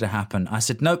started to happen, I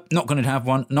said, nope, not going to have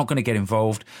one, not going to get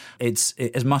involved. It's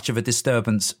as much of a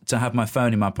disturbance to have my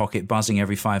phone in my pocket buzzing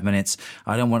every 5 minutes.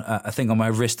 I don't want a thing on my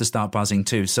wrist to start buzzing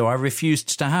too. So I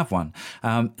refused to have one,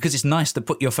 because it's nice to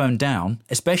put your phone down,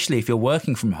 especially if you're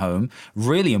working from home.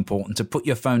 Really important to put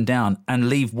your phone down and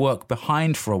leave work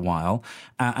behind for a while.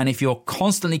 And if you're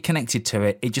constantly connected to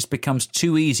it, it just becomes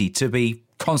too easy to be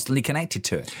constantly connected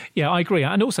to it. Yeah, I agree.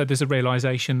 And also there's a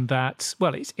realization that,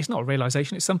 well, it's not a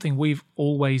realization, it's something we've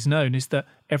always known, is that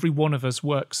every one of us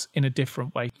works in a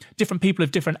different way. Different people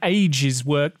of different ages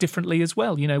work differently as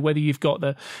well. Whether you've got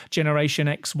the generation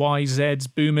X, Y, Zs,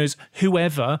 boomers,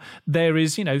 whoever, there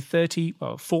is, 30,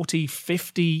 40,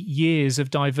 50 years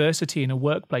of diversity in a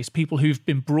workplace. People who've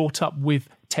been brought up with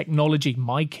technology,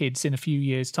 my kids in a few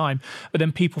years' time, but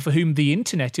then people for whom the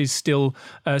internet is still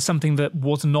something that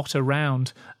was not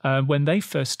around when they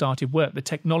first started work. The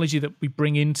technology that we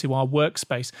bring into our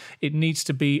workspace, it needs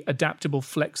to be adaptable,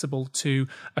 flexible to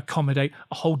accommodate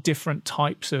a whole different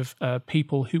types of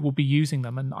people who will be using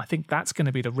them. And I think that's going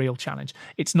to be the real challenge.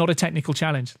 It's not a technical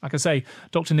challenge. Like I say,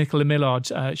 Dr. Nicola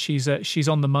Millard, she's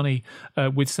on the money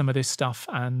with some of this stuff.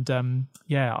 And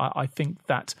I think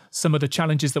that some of the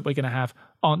challenges that we're going to have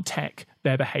aren't tech,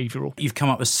 they're behavioural. You've come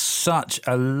up with such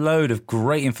a load of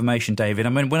great information, David. I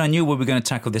mean, when I knew we were going to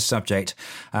tackle this subject,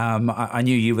 I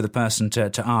knew you were the person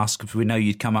to ask, because we know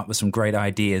you'd come up with some great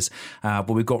ideas.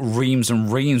 But we've got reams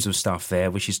and reams of stuff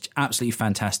there, which is absolutely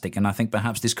fantastic. And I think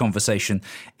perhaps this conversation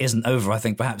isn't over. I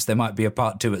think perhaps there might be a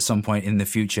part 2 at some point in the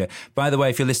future. By the way,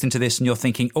 if you're listening to this and you're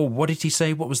thinking, oh, what did he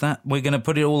say? What was that? We're going to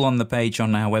put it all on the page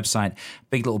on our website,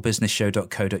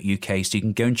 biglittlebusinessshow.co.uk. So you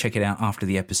can go and check it out after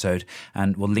the episode,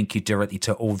 and we'll link you directly alert you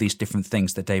to all these different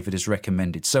things that David has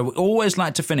recommended. So we always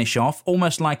like to finish off,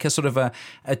 almost like a sort of a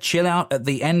chill out at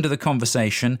the end of the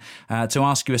conversation, to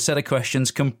ask you a set of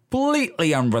questions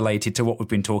completely unrelated to what we've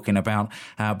been talking about.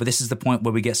 But this is the point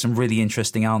where we get some really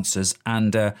interesting answers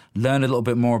and learn a little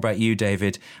bit more about you,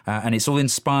 David. And it's all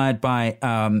inspired by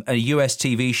a US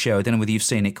TV show, I don't know whether you've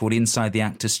seen it, called Inside the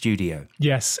Actor's Studio.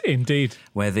 Yes, indeed.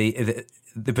 Where the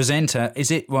presenter,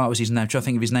 what was his name? I'm trying to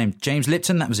think of his name. James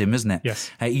Lipton, that was him, isn't it?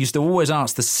 Yes. He used to always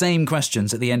ask the same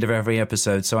questions at the end of every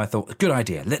episode, so I thought, good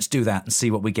idea, let's do that and see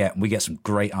what we get. And we get some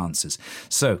great answers.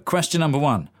 So, question number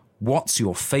 1. What's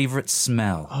your favourite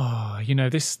smell? Oh,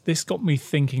 this got me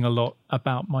thinking a lot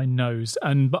about my nose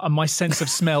and my sense of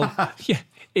smell. Yeah,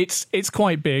 it's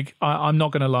quite big. I'm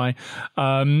not going to lie.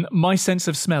 My sense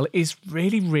of smell is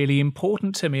really, really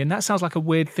important to me. And that sounds like a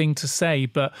weird thing to say,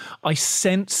 but I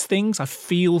sense things. I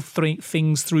feel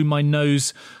things through my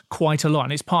nose quite a lot.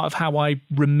 And it's part of how I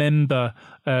remember,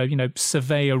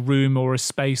 survey a room or a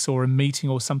space or a meeting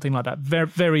or something like that. Very,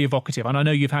 very evocative. And I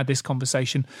know you've had this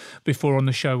conversation before on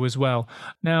the show as well.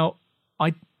 Now,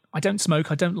 I don't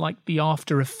smoke. I don't like the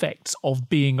after effects of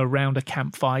being around a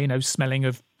campfire, smelling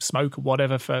of smoke or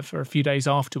whatever for a few days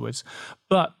afterwards.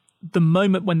 But the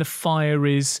moment when the fire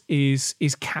is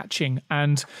catching,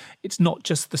 and it's not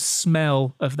just the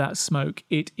smell of that smoke,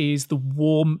 it is the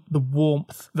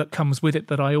warmth that comes with it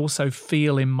that I also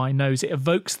feel in my nose. It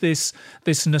evokes this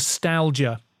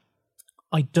nostalgia.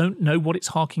 I don't know what it's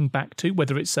harking back to,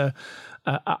 whether it's a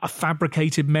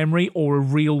fabricated memory or a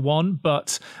real one,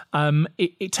 but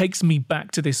it takes me back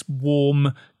to this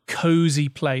warm, cozy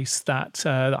place that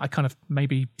I kind of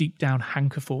maybe deep down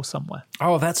hanker for somewhere.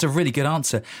 Oh, that's a really good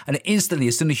answer. And instantly,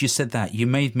 as soon as you said that, you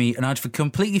made me, and I'd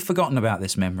completely forgotten about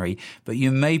this memory, but you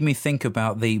made me think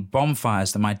about the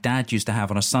bonfires that my dad used to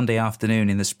have on a Sunday afternoon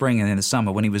in the spring and in the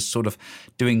summer when he was sort of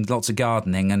doing lots of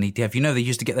gardening. And he'd have, they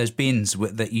used to get those bins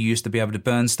that you used to be able to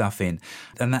burn stuff in.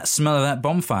 And that smell of that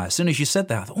bonfire, as soon as you said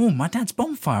that, I thought, oh, my dad's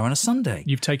bonfire on a Sunday.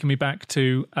 You've taken me back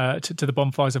to the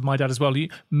bonfires of my dad as well.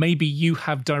 Maybe you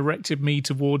have directed me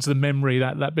towards the memory,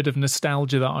 that bit of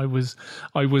nostalgia that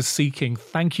I was seeking.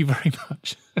 Thank you very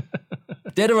much.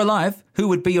 Dead or alive, who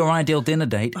would be your ideal dinner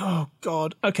date? Oh,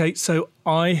 God. Okay, so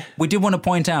We did want to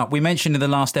point out, we mentioned in the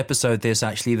last episode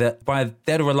that by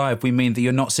dead or alive, we mean that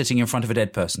you're not sitting in front of a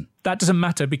dead person. That doesn't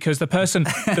matter because the person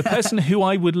who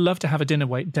I would love to have a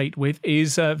dinner date with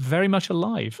is very much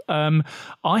alive.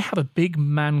 I have a big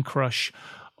man crush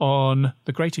on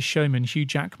The Greatest Showman, Hugh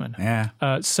Jackman.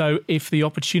 Yeah. So if the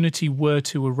opportunity were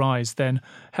to arise, then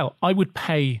hell, I would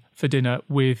pay for dinner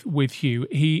with Hugh.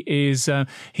 He is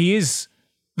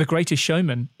the greatest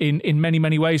showman in many,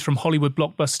 many ways, from Hollywood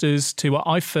blockbusters to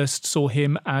I first saw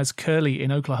him as Curly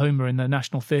in Oklahoma in the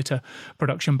National Theatre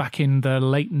production back in the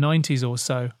late 90s or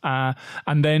so.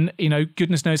 And then,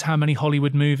 goodness knows how many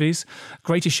Hollywood movies.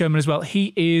 Greatest Showman as well.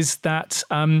 He is that...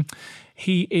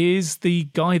 He is the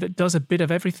guy that does a bit of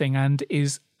everything and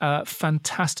is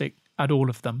fantastic at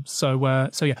all of them. So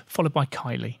yeah, followed by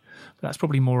Kylie. That's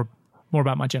probably more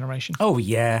about my generation. Oh,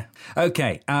 yeah.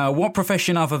 Okay. What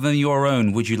profession other than your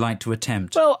own would you like to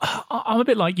attempt? Well, I'm a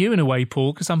bit like you in a way,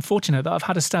 Paul, because I'm fortunate that I've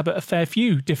had a stab at a fair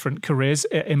few different careers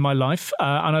in my life,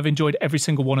 and I've enjoyed every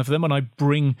single one of them, and I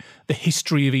bring the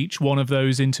history of each one of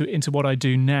those into what I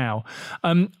do now.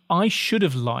 I should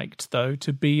have liked, though,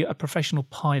 to be a professional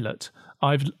pilot.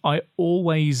 I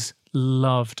always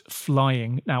loved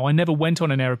flying. Now, I never went on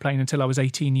an aeroplane until I was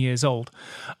 18 years old,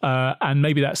 and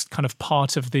maybe that's kind of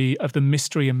part of the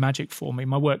mystery and magic for me.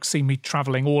 My work's seen me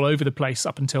travelling all over the place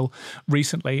up until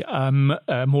recently,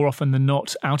 more often than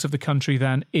not out of the country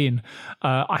than in.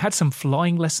 I had some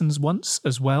flying lessons once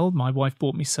as well. My wife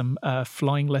bought me some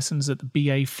flying lessons at the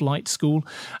BA Flight School,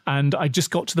 and I just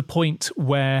got to the point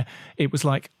where it was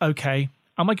like, okay,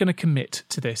 am I going to commit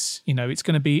to this? It's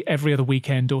going to be every other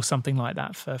weekend or something like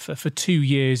that for 2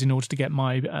 years in order to get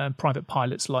my private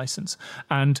pilot's license,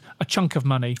 and a chunk of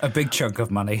money. A big chunk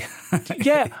of money.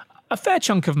 Yeah, a fair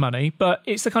chunk of money, but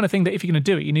it's the kind of thing that if you're going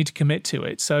to do it, you need to commit to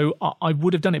it. So I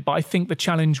would have done it, but I think the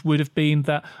challenge would have been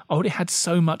that I already had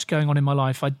so much going on in my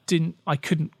life. I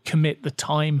couldn't commit the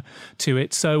time to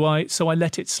it, so I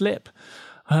let it slip,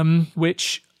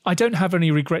 which I don't have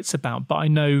any regrets about, but I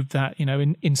know that,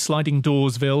 in Sliding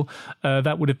Doorsville,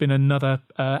 that would have been another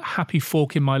happy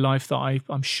fork in my life that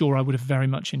I'm sure I would have very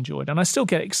much enjoyed. And I still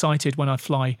get excited when I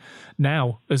fly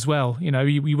now as well.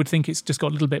 You would think it's just got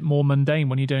a little bit more mundane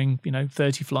when you're doing,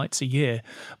 30 flights a year.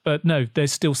 But no,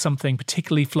 there's still something,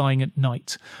 particularly flying at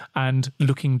night and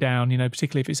looking down,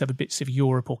 particularly if it's over bits of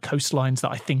Europe or coastlines that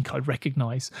I think I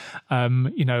recognise.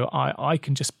 I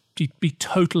can just be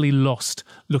totally lost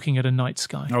looking at a night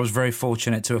sky. I was very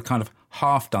fortunate to have kind of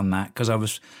half done that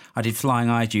because I did flying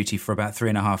eye duty for about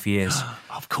 3.5 years.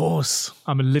 Of course.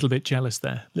 I'm a little bit jealous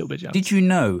there. A little bit jealous. Did you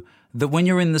know that when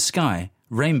you're in the sky,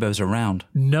 rainbows are round?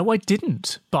 No, I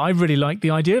didn't. But I really like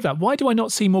the idea of that. Why do I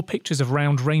not see more pictures of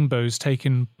round rainbows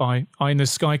taken by Eye in the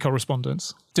Sky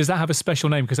correspondents? Does that have a special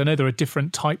name? Because I know there are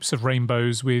different types of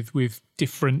rainbows with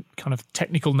different kind of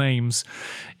technical names.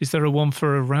 Is there a one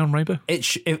for a round rainbow?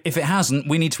 If it hasn't,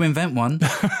 we need to invent one.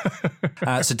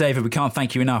 So, David, we can't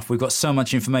thank you enough. We've got so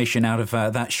much information out of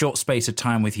that short space of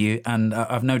time with you, and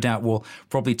I've no doubt we'll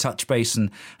probably touch base and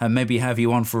maybe have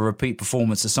you on for a repeat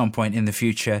performance at some point in the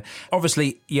future.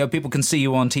 Obviously, people can see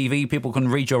you on TV. People can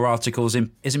read your articles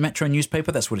in, is it Metro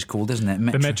newspaper? That's what it's called, isn't it?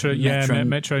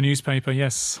 Metro newspaper,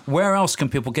 yes. Where else can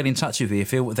people get in touch with you if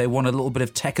they want a little bit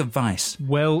of tech advice?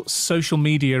 Well, social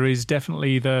media is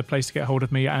definitely the place to get hold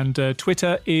of me, and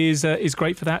Twitter is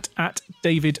great for that, at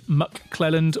David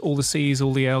McClelland, all the C's,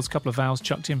 all the L's, couple of vowels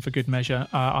chucked in for good measure.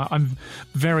 I'm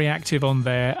very active on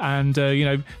there, and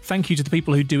thank you to the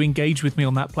people who do engage with me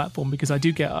on that platform, because I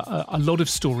do get a lot of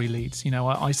story leads.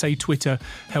 I say Twitter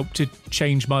helped to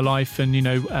change my life and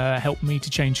helped me to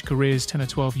change careers 10 or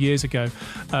 12 years ago,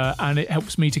 and it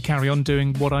helps me to carry on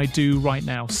doing what I do right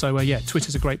now. So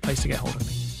Twitter's a great place to get hold of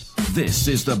me. This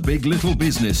is the Big Little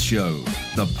Business Show,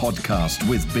 the podcast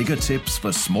with bigger tips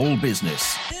for small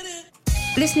business.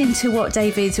 Listening to what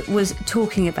David was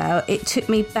talking about, it took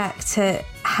me back to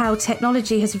how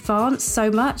technology has advanced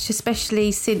so much,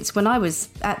 especially since when I was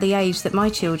at the age that my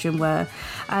children were.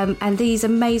 And these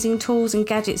amazing tools and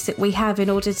gadgets that we have in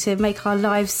order to make our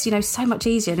lives, so much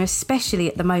easier. And especially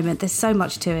at the moment, there's so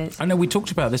much to it. I know we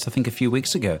talked about this, I think, a few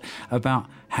weeks ago, about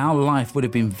how life would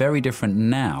have been very different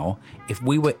now if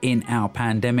we were in our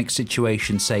pandemic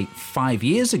situation, say, 5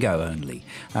 years ago only.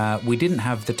 We didn't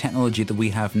have the technology that we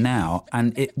have now,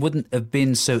 and it wouldn't have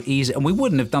been so easy. And we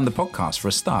wouldn't have done the podcast for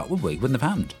a start, would we? Wouldn't have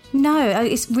happened. No,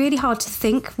 it's really hard to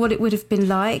think what it would have been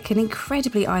like, and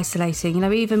incredibly isolating,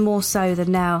 even more so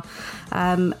than now.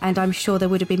 And I'm sure there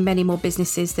would have been many more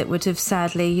businesses that would have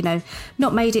sadly,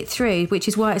 not made it through, which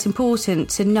is why it's important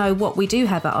to know what we do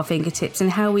have at our fingertips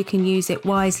and how we can use it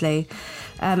wisely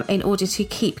in order to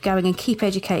keep going and keep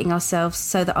educating ourselves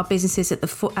so that our business is at the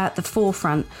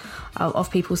forefront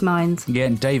of people's minds. Yeah,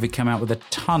 and David came out with a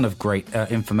ton of great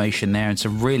information there and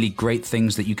some really great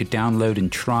things that you could download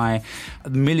and try.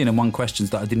 1,000,001 questions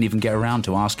that I didn't even get around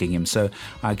to asking him. So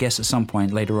I guess at some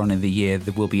point later on in the year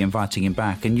that we'll be inviting him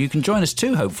back. And you can join us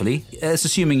too, hopefully. It's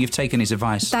assuming you've taken his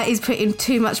advice. That is putting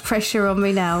too much pressure on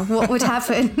me now. What would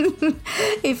happen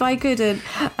if I couldn't?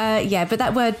 But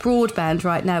that word broadband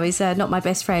right now is not my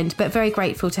best friend, but very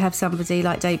grateful to have somebody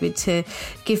like David to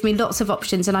give me lots of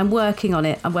options, and I'm working on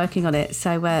it.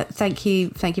 So thank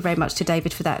you very much to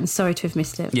David for that, and sorry to have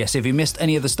missed it. Yes, if you missed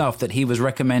any of the stuff that he was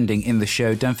recommending in the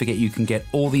show, don't forget you can get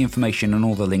all the information and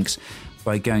all the links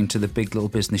by going to the Big Little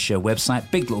Business Show website,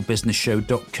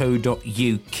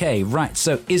 biglittlebusinessshow.co.uk. Right,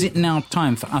 so is it now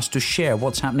time for us to share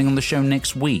what's happening on the show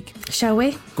next week? Shall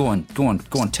we? Go on,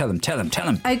 tell them.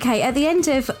 Okay, at the end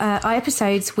of our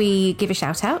episodes, we give a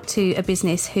shout out to a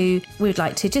business who we would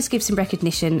like to just give some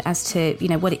recognition as to,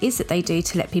 what it is that they do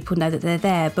to let people know that they're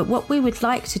there. But what we would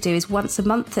like to do is once a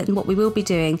month, and what we will be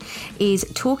doing is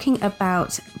talking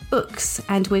about books,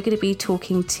 and we're going to be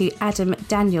talking to Adam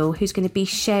Daniel, who's going to be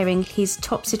sharing his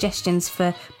top suggestions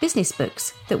for business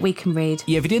books that we can read.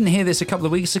 Yeah, if you didn't hear this a couple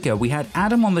of weeks ago, we had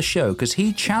Adam on the show because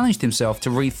he challenged himself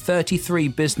to read 33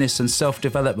 business and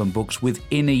self-development books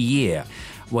within a year.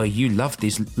 Well, you love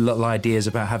these little ideas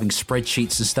about having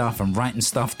spreadsheets and stuff and writing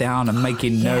stuff down and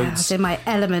making notes. They're my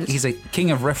element. He's a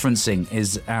king of referencing,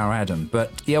 is our Adam.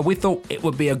 But yeah, we thought it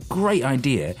would be a great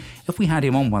idea if we had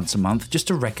him on once a month just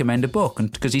to recommend a book,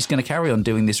 and because he's going to carry on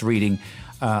doing this reading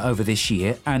over this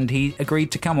year, and he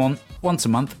agreed to come on once a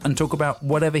month and talk about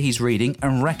whatever he's reading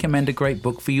and recommend a great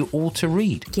book for you all to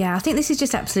read. Yeah, I think this is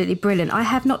just absolutely brilliant. I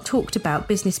have not talked about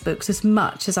business books as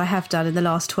much as I have done in the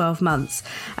last 12 months.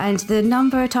 And the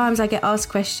number of times I get asked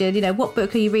question, what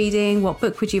book are you reading? What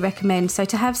book would you recommend? So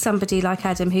to have somebody like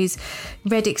Adam who's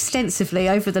read extensively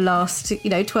over the last,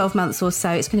 12 months or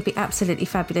so, it's going to be absolutely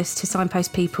fabulous to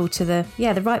signpost people to the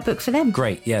right book for them.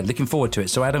 Great, yeah, looking forward to it.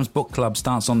 So Adam's Book Club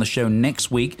starts on the show next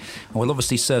week, and we'll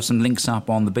obviously serve some links up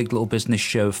on the Big Little Business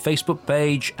Show Facebook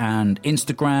page and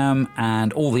Instagram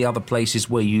and all the other places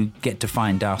where you get to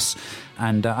find us.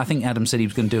 And I think Adam said he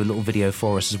was going to do a little video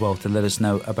for us as well to let us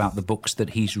know about the books that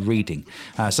he's reading.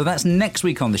 So that's next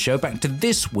week on the show. Back to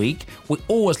this week, we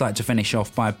always like to finish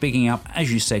off by bigging up,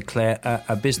 as you said, Claire,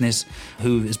 a business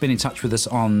who has been in touch with us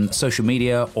on social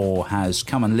media or has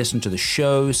come and listened to the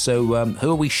show. So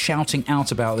who are we shouting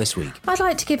out about this week? I'd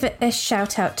like to give a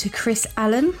shout out to Chris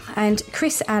Allen, and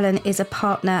Chris Allen is a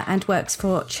partner and works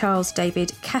for Charles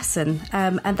David Casson,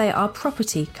 and they are a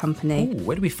property company. Ooh,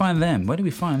 where do we find them?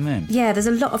 Yeah, there's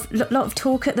a lot of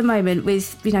talk at the moment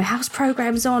with, house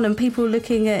programs on and people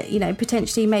looking at,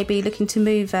 potentially maybe looking to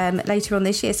move later on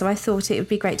this year. So I thought it would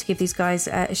be great to give these guys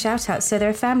a shout out. So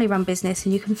they're a family-run business,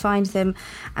 and you can find them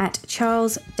at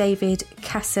Charles David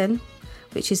Casson,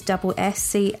 which is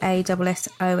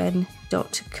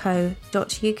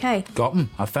SCASSON.co.uk. Got them.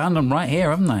 I found them right here,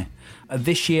 haven't I?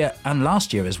 This year and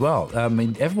last year as well. I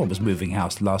mean, everyone was moving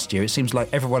house last year. It seems like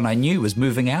everyone I knew was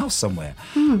moving house somewhere.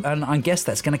 And I guess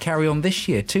that's going to carry on this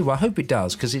year too. I hope it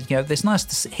does, because it's nice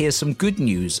to hear some good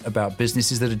news about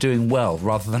businesses that are doing well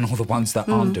rather than all the ones that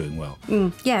aren't doing well.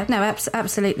 Yeah, no,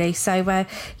 absolutely. So,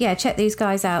 check these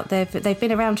guys out. They've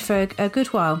been around for a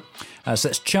good while. So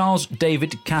that's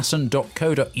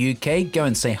charlesdavidcasson.co.uk. Go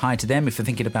and say hi to them if you're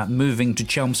thinking about moving to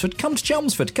Chelmsford. Come to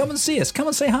Chelmsford. Come and see us. Come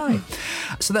and say hi.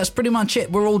 So that's pretty much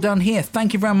it. We're all done here.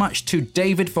 Thank you very much to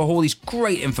David for all his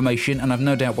great information, and I've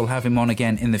no doubt we'll have him on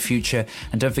again in the future.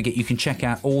 And don't forget, you can check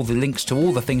out all the links to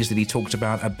all the things that he talked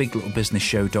about at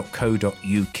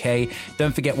biglittlebusinessshow.co.uk.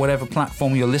 Don't forget, whatever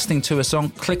platform you're listening to us on,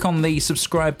 click on the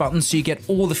subscribe button so you get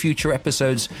all the future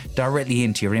episodes directly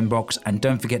into your inbox. And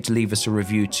don't forget to leave us a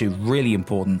review too. Really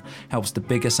important, helps to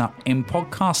big us up in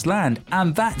podcast land.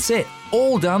 And that's it,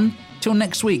 all done. Till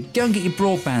next week, go and get your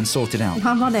broadband sorted out.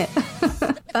 I'm on it.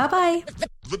 Bye-bye.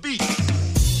 The Beat.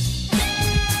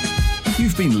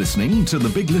 You've been listening to The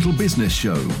Big Little Business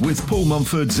Show with Paul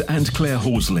Mumford and Claire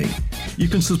Horsley. You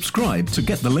can subscribe to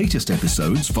get the latest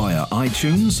episodes via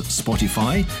iTunes,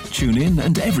 Spotify, TuneIn,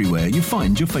 and everywhere you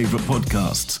find your favourite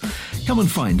podcasts. Come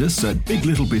and find us at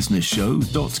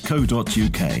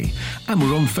biglittlebusinessshow.co.uk. And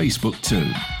we're on Facebook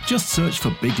too. Just search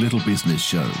for Big Little Business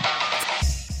Show.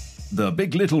 The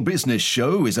Big Little Business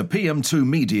Show is a PM2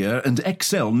 Media and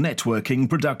Excel Networking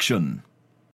production.